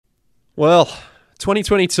Well,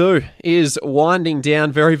 2022 is winding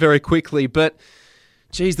down very, very quickly, but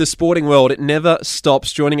geez, the sporting world, it never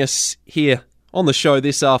stops. Joining us here on the show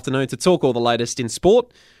this afternoon to talk all the latest in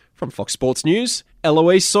sport from Fox Sports News,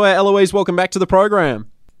 Eloise. Sohier, Eloise, welcome back to the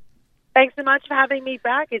program. Thanks so much for having me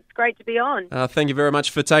back. It's great to be on. Thank you very much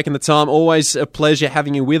for taking the time. Always a pleasure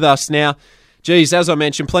having you with us. Now, geez, as I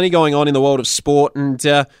mentioned, plenty going on in the world of sport, and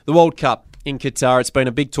the World Cup in Qatar, it's been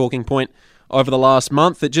a big talking point over the last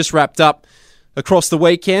month. It just wrapped up across the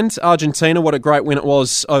weekend. Argentina, what a great win it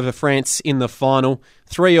was over France in the final.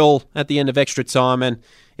 3-3 at the end of extra time, and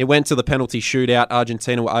it went to the penalty shootout.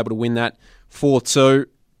 Argentina were able to win that 4-2.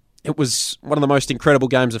 It was one of the most incredible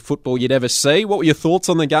games of football you'd ever see. What were your thoughts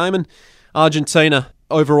on the game and Argentina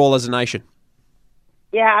overall as a nation?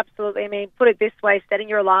 Yeah, absolutely. I mean, put it this way, setting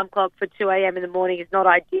your alarm clock for 2 a.m. in the morning is not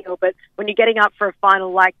ideal, but when you're getting up for a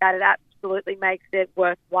final like that, it absolutely makes it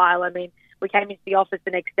worthwhile. I mean, we came into the office the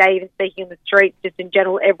next day, even speaking on the streets, just in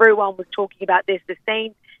general, everyone was talking about this. The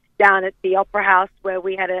scene down at the Opera House where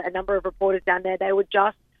we had a number of reporters down there, they were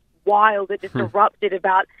just wild. It just erupted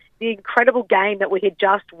about the incredible game that we had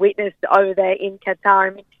just witnessed over there in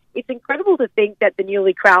Qatar. I mean, it's incredible to think that the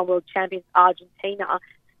newly crowned world champions Argentina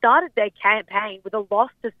started their campaign with a loss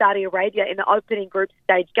to Saudi Arabia in the opening group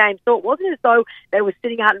stage game. So it wasn't as though they were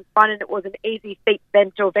sitting out in front and it was an easy feat for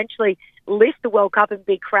them to eventually lift the World Cup and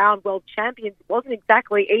be crowned world champions. It wasn't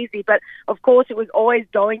exactly easy, but of course it was always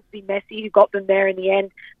going to be Messi who got them there in the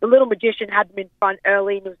end. The little magician had them in front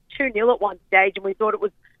early, and it was 2-0 at one stage, and we thought it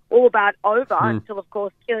was all about over until, of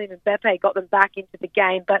course, Kylian Mbappe got them back into the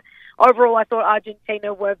game. But overall, I thought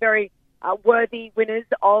Argentina were very worthy winners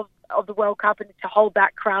of the World Cup and to hold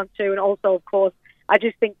that crown too. And also, of course, I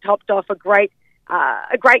just think topped off a great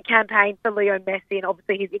campaign for Leo Messi and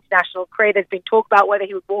obviously his international career. There's been talk about whether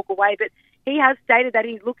he would walk away, but he has stated that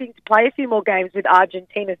he's looking to play a few more games with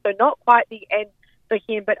Argentina. So not quite the end for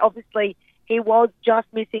him, but obviously he was just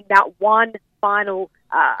missing that one final,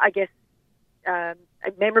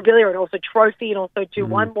 memorabilia and also trophy, and also to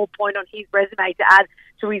one more point on his resume to add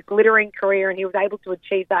to his glittering career, and he was able to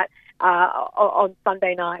achieve that on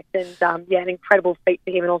Sunday night. And an incredible feat for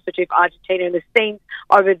him, and also to Argentina, and the scenes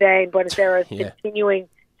over there in Buenos Aires continuing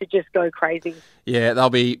to just go crazy. Yeah, they'll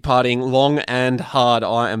be partying long and hard,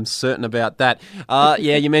 I am certain about that.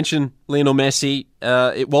 You mentioned Lionel Messi.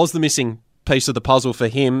 It was the missing piece of the puzzle for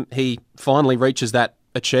him. He finally reaches that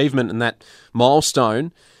achievement and that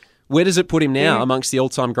milestone. Where does it put him now amongst the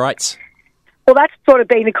all-time greats? Well, that's sort of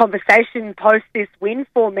been the conversation post this win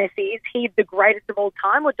for Messi. Is he the greatest of all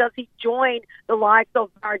time, or does he join the likes of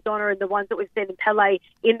Maradona and the ones that we've seen in Pelé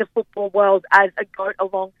in the football world as a GOAT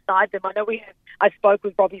alongside them? I know I spoke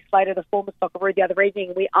with Robbie Slater, the former Socceroo, the other evening,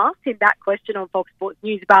 and we asked him that question on Fox Sports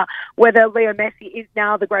News about whether Leo Messi is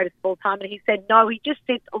now the greatest of all time, and he said no, he just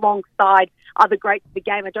sits alongside other greats of the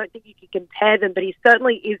game. I don't think you can compare them, but he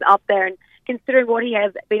certainly is up there, and considering what he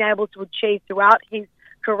has been able to achieve throughout his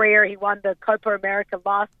career, he won the Copa America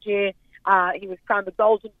last year. He was crowned the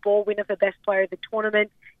Golden Ball winner for best player of the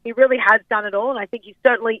tournament. He really has done it all, and I think he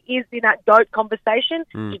certainly is in that GOAT conversation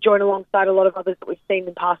to join alongside a lot of others that we've seen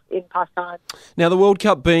in past times. Now, the World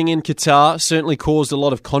Cup being in Qatar certainly caused a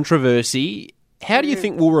lot of controversy. How do you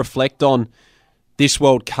think we'll reflect on this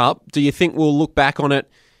World Cup? Do you think we'll look back on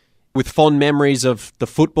it with fond memories of the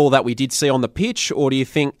football that we did see on the pitch, or do you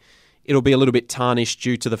think it'll be a little bit tarnished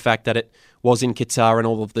due to the fact that it was in Qatar and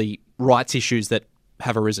all of the rights issues that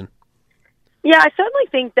have arisen? Yeah, I certainly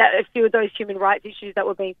think that a few of those human rights issues that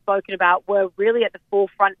were being spoken about were really at the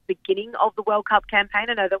forefront at the beginning of the World Cup campaign.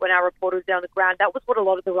 I know that when our reporters were on the ground, that was what a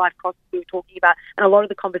lot of the live crosses we were talking about, and a lot of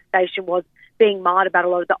the conversation was being marred about a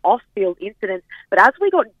lot of the off-field incidents. But as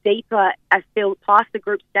we got deeper, past the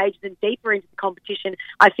group stages and deeper into the competition,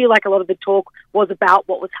 I feel like a lot of the talk was about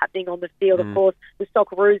what was happening on the field. Of course, the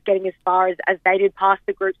Socceroos getting as far as they did past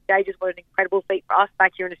the group stages was an incredible feat for us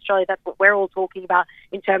back here in Australia. That's what we're all talking about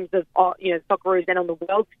in terms of Socceroos then on the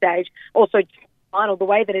world stage. Also, final, the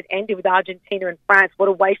way that it ended with Argentina and France, what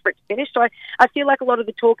a way for it to finish. So I feel like a lot of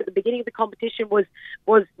the talk at the beginning of the competition was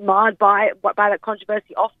marred by that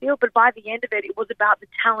controversy off field, but by the end of it, it was about the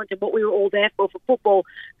talent and what we were all there for football.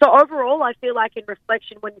 So overall, I feel like in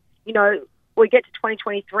reflection, when we get to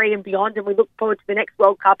 2023 and beyond, and we look forward to the next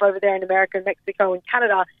World Cup over there in America, Mexico, and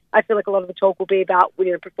Canada, I feel like a lot of the talk will be about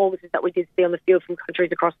performances that we did see on the field from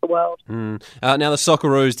countries across the world. Now, the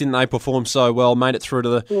Socceroos, didn't they perform so well, made it through to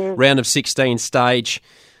the round of 16 stage.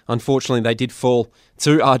 Unfortunately, they did fall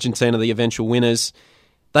to Argentina, the eventual winners.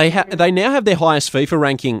 They now have their highest FIFA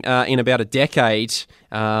ranking in about a decade.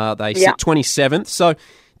 They sit 27th. So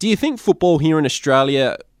do you think football here in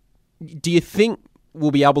Australia,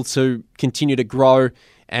 will be able to continue to grow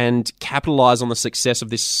and capitalise on the success of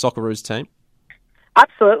this Socceroos team?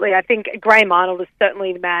 Absolutely. I think Graham Arnold is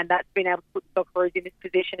certainly the man that's been able to put the Socceroos in this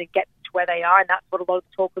position and get them to where they are, and that's what a lot of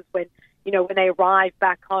the talk was when they arrived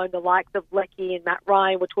back home. The likes of Lecky and Matt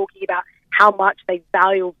Ryan were talking about how much they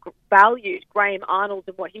valued Graham Arnold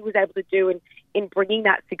and what he was able to do in bringing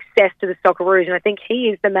that success to the Socceroos. And I think he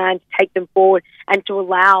is the man to take them forward and to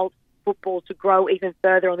allow football to grow even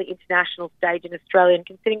further on the international stage in Australia. And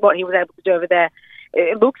considering what he was able to do over there,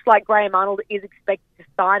 it looks like Graham Arnold is expected to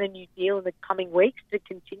sign a new deal in the coming weeks to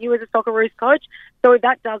continue as a Socceroos coach. So if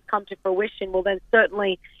that does come to fruition, well, then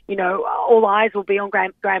certainly, all eyes will be on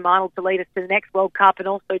Graham Arnold to lead us to the next World Cup, and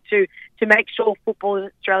also to make sure football in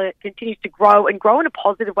Australia continues to grow and grow in a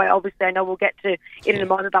positive way. Obviously, I know we'll get to it in a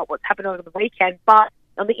moment about what's happened over the weekend, but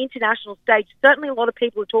on the international stage, certainly a lot of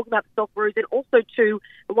people are talking about the Socceroos, and also too,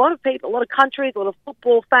 a lot of people, a lot of countries, a lot of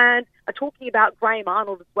football fans are talking about Graham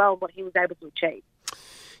Arnold as well and what he was able to achieve.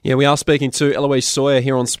 Yeah, we are speaking to Eloise Sohier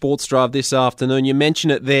here on Sports Drive this afternoon. You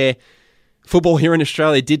mentioned it there. Football here in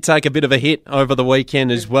Australia did take a bit of a hit over the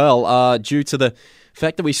weekend as well, due to the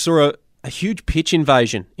fact that we saw a huge pitch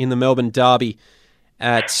invasion in the Melbourne derby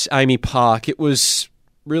at Amy Park. It was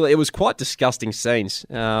quite disgusting scenes.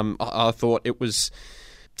 I thought it was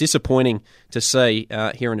disappointing to see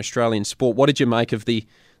here in Australian sport. What did you make of the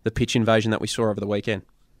pitch invasion that we saw over the weekend?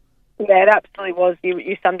 Yeah, it absolutely was.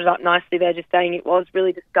 You summed it up nicely there, just saying it was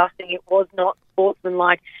really disgusting. It was not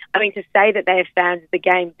sportsmanlike. I mean, to say that they're fans of the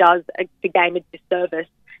game does the game a disservice.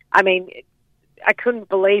 I mean, I couldn't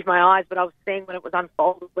believe my eyes, but I was seeing when it was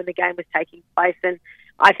unfolded, when the game was taking place. And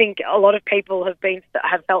I think a lot of people have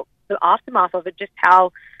felt the aftermath of it, just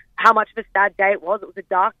how much of a sad day it was. It was a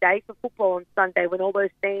dark day for football on Sunday when all those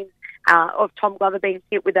scenes of Tom Glover being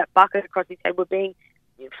hit with that bucket across his head were being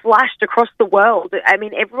flashed across the world. I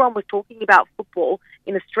mean, everyone was talking about football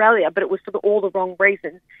in Australia, but it was for all the wrong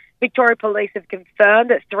reasons. Victoria Police have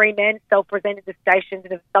confirmed that 3 men self-presented to stations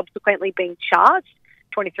and have subsequently been charged.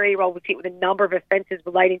 23-year-old was hit with a number of offences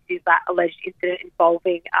relating to that alleged incident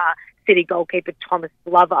involving City goalkeeper Thomas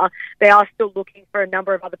Glover. They are still looking for a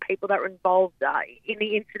number of other people that were involved in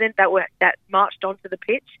the incident that marched onto the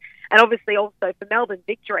pitch. And obviously also for Melbourne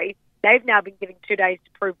Victory, they've now been given 2 days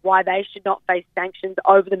to prove why they should not face sanctions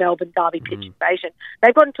over the Melbourne Derby pitch invasion.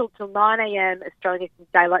 They've got until 9 a.m. Australian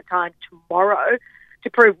Daylight Time tomorrow to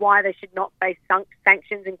prove why they should not face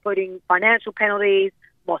sanctions, including financial penalties,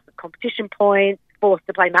 loss of competition points, forced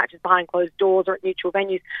to play matches behind closed doors or at neutral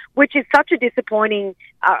venues, which is such a disappointing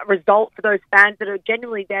result for those fans that are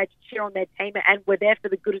genuinely there to cheer on their team and were there for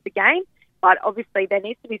the good of the game. But obviously there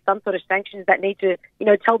needs to be some sort of sanctions that need to,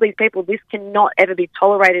 tell these people this cannot ever be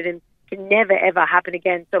tolerated and can never, ever happen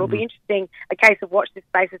again. So it'll be interesting, a case of watch this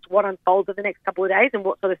space as to what unfolds over the next couple of days and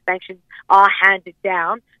what sort of sanctions are handed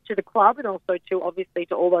down to the club and also to, obviously,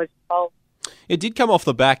 to all those involved. It did come off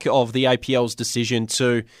the back of the APL's decision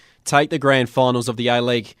to take the grand finals of the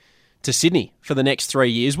A-League to Sydney for the next 3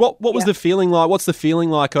 years. What was the feeling like? What's the feeling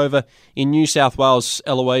like over in New South Wales,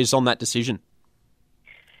 Eloise, on that decision?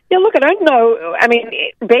 Yeah, look, I don't know. I mean,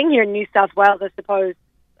 being here in New South Wales, I suppose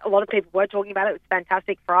a lot of people were talking about it. It was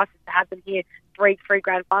fantastic for us to have them here, three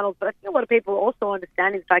grand finals. But I think a lot of people also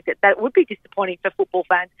understand the fact that would be disappointing for football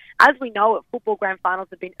fans. As we know, football grand finals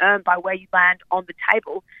have been earned by where you land on the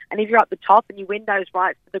table. And if you're up the top and you win those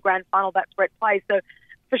rights for the grand final, that's where it plays. So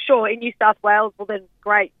for sure, in New South Wales, well then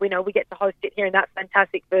great, we get to host it here and that's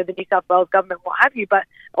fantastic for the New South Wales government, what have you. But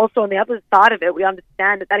also on the other side of it, we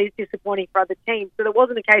understand that is disappointing for other teams. So there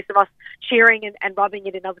wasn't a case of us cheering and rubbing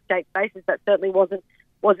it in other states' faces. That certainly wasn't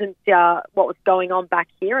what was going on back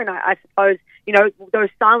here. And I suppose, those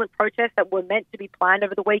silent protests that were meant to be planned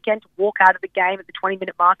over the weekend to walk out of the game at the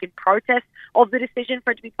 20-minute mark in protest of the decision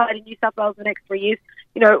for it to be played in New South Wales the next 3 years,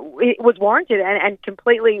 it was warranted and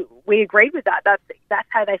completely we agreed with that. That's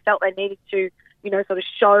how they felt they needed to, sort of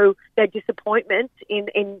show their disappointment in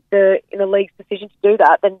the league's decision to do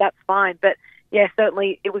that, then that's fine. But yeah,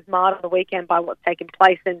 certainly it was marred on the weekend by what's taken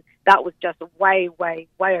place, and that was just way, way,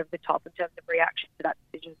 way over the top in terms of reaction to that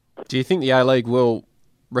decision. Do you think the A-League will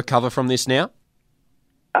recover from this now?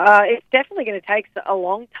 It's definitely going to take a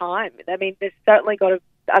long time. I mean, they've certainly got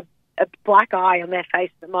a black eye on their face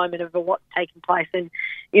at the moment over what's taking place. And,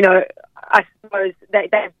 I suppose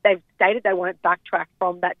they've stated they won't backtrack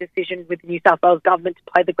from that decision with the New South Wales government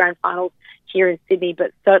to play the grand finals here in Sydney.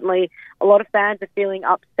 But certainly a lot of fans are feeling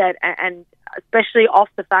upset, and especially off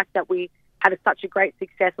the fact that we had such a great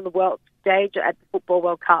success on the world stage at the Football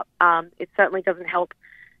World Cup. It certainly doesn't help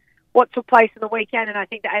what took place in the weekend, and I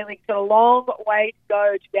think the A-League's got a long way to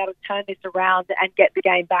go to be able to turn this around and get the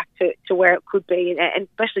game back to where it could be, and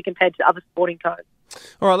especially compared to other sporting codes.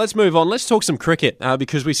 All right, let's move on. Let's talk some cricket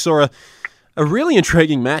because we saw a really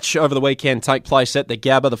intriguing match over the weekend take place at the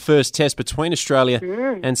Gabba, the first test between Australia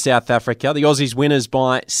and South Africa. The Aussies winners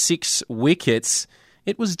by 6 wickets.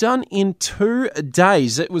 It was done in 2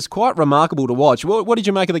 days. It was quite remarkable to watch. What did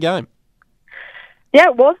you make of the game? Yeah,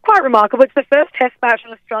 it was quite remarkable. It's the first test match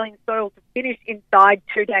on Australian soil to finish inside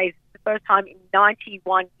 2 days. It's the first time in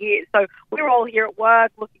 91 years. So we were all here at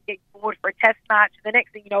work getting forward for a test match. And the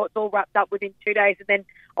next thing you know, it's all wrapped up within 2 days. And then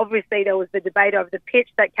obviously there was the debate over the pitch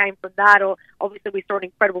that came from that. Or obviously we saw an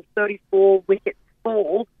incredible 34 wickets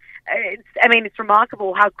fall. It's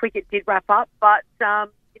remarkable how quick it did wrap up. But,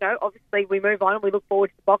 obviously we move on and we look forward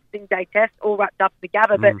to the Boxing Day test, all wrapped up in the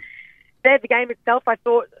Gabba. But there, the game itself, I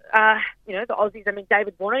thought, the Aussies,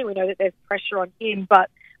 David Warner, we know that there's pressure on him, but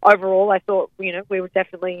overall I thought, we were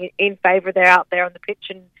definitely in favour there out there on the pitch,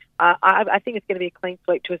 and I think it's going to be a clean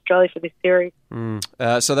sweep to Australia for this series.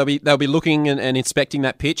 So they'll be looking and inspecting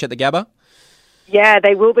that pitch at the Gabba? Yeah,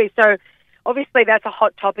 they will be. So obviously that's a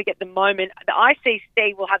hot topic at the moment. The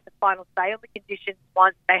ICC will have the final say on the conditions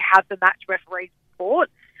once they have the match referee's report.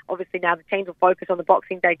 Obviously now the teams will focus on the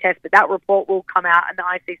Boxing Day test, but that report will come out and the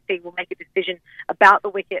ICC will make a decision about the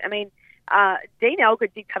wicket. Dean Elgar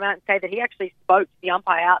did come out and say that he actually spoke to the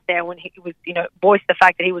umpire out there when he was, voiced the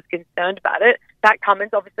fact that he was concerned about it. Pat Cummins,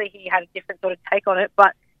 obviously he had a different sort of take on it,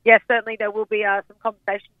 but yeah, certainly there will be some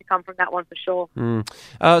conversation to come from that one for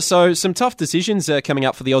sure. So some tough decisions coming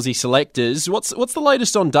up for the Aussie selectors. What's the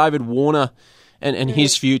latest on David Warner and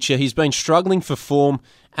his future? He's been struggling for form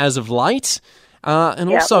as of late.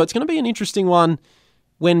 Also, it's going to be an interesting one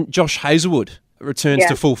when Josh Hazlewood returns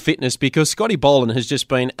to full fitness, because Scotty Boland has just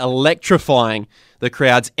been electrifying the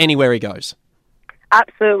crowds anywhere he goes.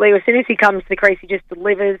 Absolutely. As soon as he comes to the crease, he just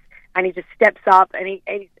delivers and he just steps up, and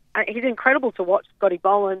he's incredible to watch, Scotty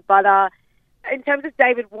Boland. But in terms of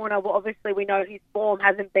David Warner, well, obviously we know his form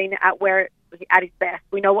hasn't been at his best.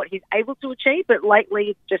 We know what he's able to achieve, but lately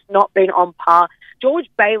it's just not been on par. George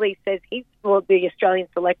Bailey says he's the Australian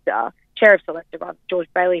chair of selector, George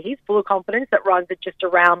Bailey. He's full of confidence that runs are just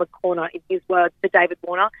around the corner, in his words, for David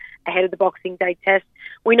Warner ahead of the Boxing Day test.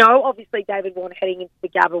 We know, obviously, David Warner heading into the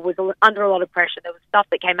Gabba was under a lot of pressure. There was stuff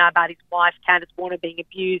that came out about his wife, Candice Warner, being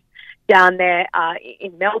abused down there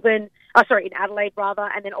in Adelaide,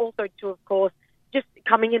 and then also, of course, just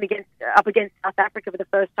coming in up against South Africa for the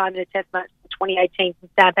first time in a test match in 2018 from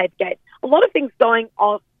Sandpaper Gate. A lot of things going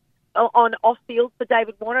on off-field for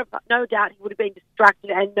David Warner, but no doubt he would have been distracted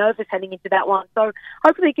and nervous heading into that one. So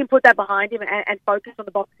hopefully he can put that behind him and focus on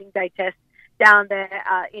the Boxing Day test down there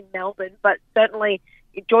in Melbourne. But certainly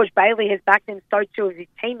George Bailey has backed him, so too of his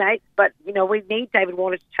teammates. But, we need David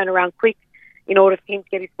Warner to turn around quick in order for him to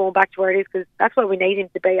get his form back to where it is, because that's where we need him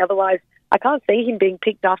to be. Otherwise, I can't see him being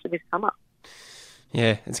picked after this summer.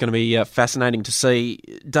 Yeah, it's going to be fascinating to see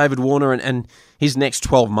David Warner and his next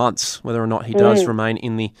 12 months, whether or not he does remain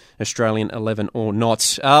in the Australian 11 or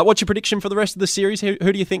not. What's your prediction for the rest of the series? Who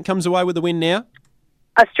do you think comes away with the win now?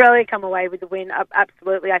 Australia come away with the win,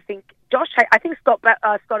 absolutely. I think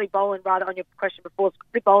Scotty Boland, on your question before,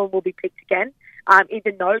 Scotty Boland will be picked again.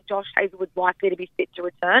 Even though Josh Hazlewood's likely to be fit to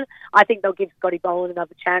return, I think they'll give Scotty Boland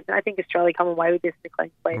another chance, and I think Australia come away with this in a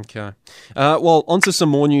clean sweep. Okay. Well, on to some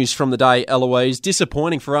more news from the day, Eloise.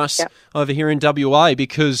 Disappointing for us over here in WA,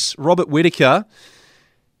 because Robert Whittaker,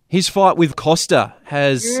 his fight with Costa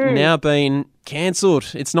has now been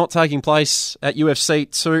cancelled. It's not taking place at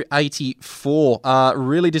UFC 284.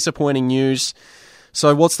 Really disappointing news.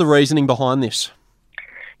 So what's the reasoning behind this?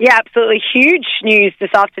 Yeah, absolutely. Huge news this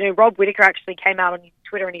afternoon. Rob Whittaker actually came out on his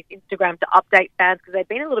Twitter and his Instagram to update fans, because there'd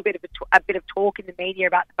been a little bit of a bit of talk in the media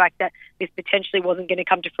about the fact that this potentially wasn't going to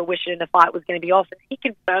come to fruition and the fight was going to be off. And he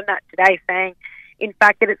confirmed that today, saying, in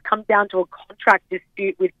fact, that it's come down to a contract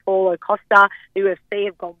dispute with Paulo Costa. The UFC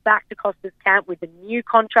have gone back to Costa's camp with a new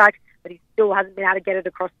contract, but he still hasn't been able to get it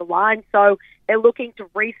across the line. So they're looking to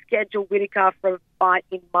reschedule Whittaker for a fight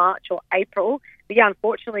in March or April. But yeah,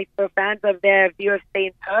 unfortunately for fans over there of the UFC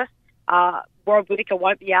in Perth, Rob Whittaker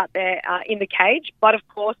won't be out there in the cage. But of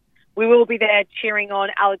course, we will be there cheering on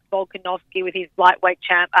Alex Volkanovski with his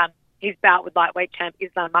his bout with lightweight champ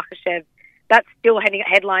Islam Makhachev. That's still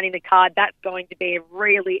headlining the card. That's going to be a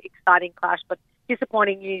really exciting clash. But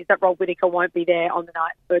disappointing news that Rob Whittaker won't be there on the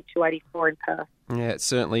night for 284 in Perth. Yeah, it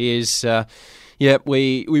certainly is.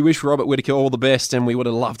 We wish Robert Whittaker all the best, and we would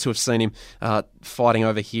have loved to have seen him fighting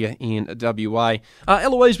over here in WA.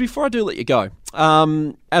 Eloise, before I do let you go,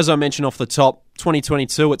 as I mentioned off the top,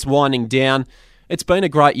 2022, it's winding down. It's been a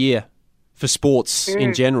great year for sports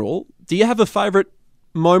in general. Do you have a favourite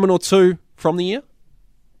moment or two from the year?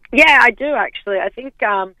 Yeah, I do actually. I think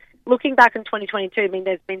looking back in 2022, I mean,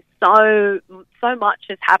 there's been so much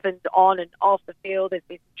has happened on and off the field. There's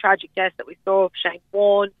been some tragic deaths that we saw of Shane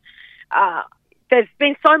Warne. There's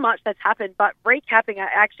been so much that's happened, but recapping, I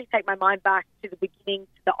actually take my mind back to the beginning,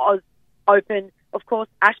 to the Oz Open. Of course,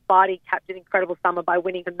 Ash Barty capped an incredible summer by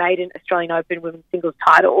winning the maiden Australian Open women's singles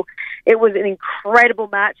title. It was an incredible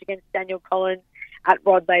match against Danielle Collins at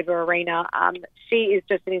Rod Laver Arena. She is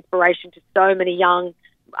just an inspiration to so many young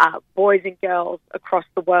boys and girls across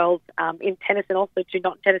the world in tennis, and also to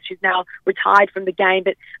not tennis. She's now retired from the game,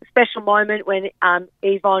 but a special moment when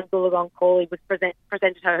Yvonne Goolagong-Cawley was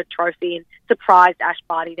presented her trophy and surprised Ash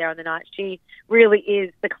Barty there on the night. She really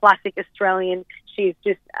is the classic Australian. She's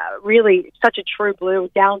just really such a true blue,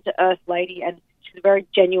 down-to-earth lady, and she's a very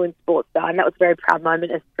genuine sports star, and that was a very proud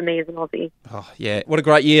moment for me as an Aussie. Oh, yeah. What a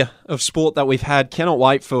great year of sport that we've had. Cannot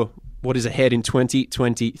wait for what is ahead in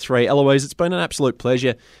 2023. Eloise, it's been an absolute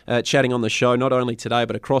pleasure chatting on the show, not only today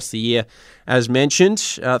but across the year, as mentioned.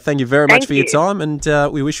 Thank you very much for your time, and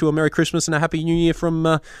we wish you a Merry Christmas and a Happy New Year from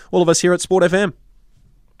all of us here at Sport FM.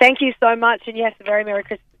 Thank you so much, and yes, a very Merry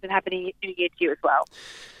Christmas and Happy New Year to you as well.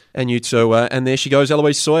 And you too. And there she goes,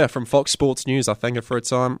 Eloise Sohier from Fox Sports News. I thank her for her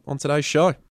time on today's show.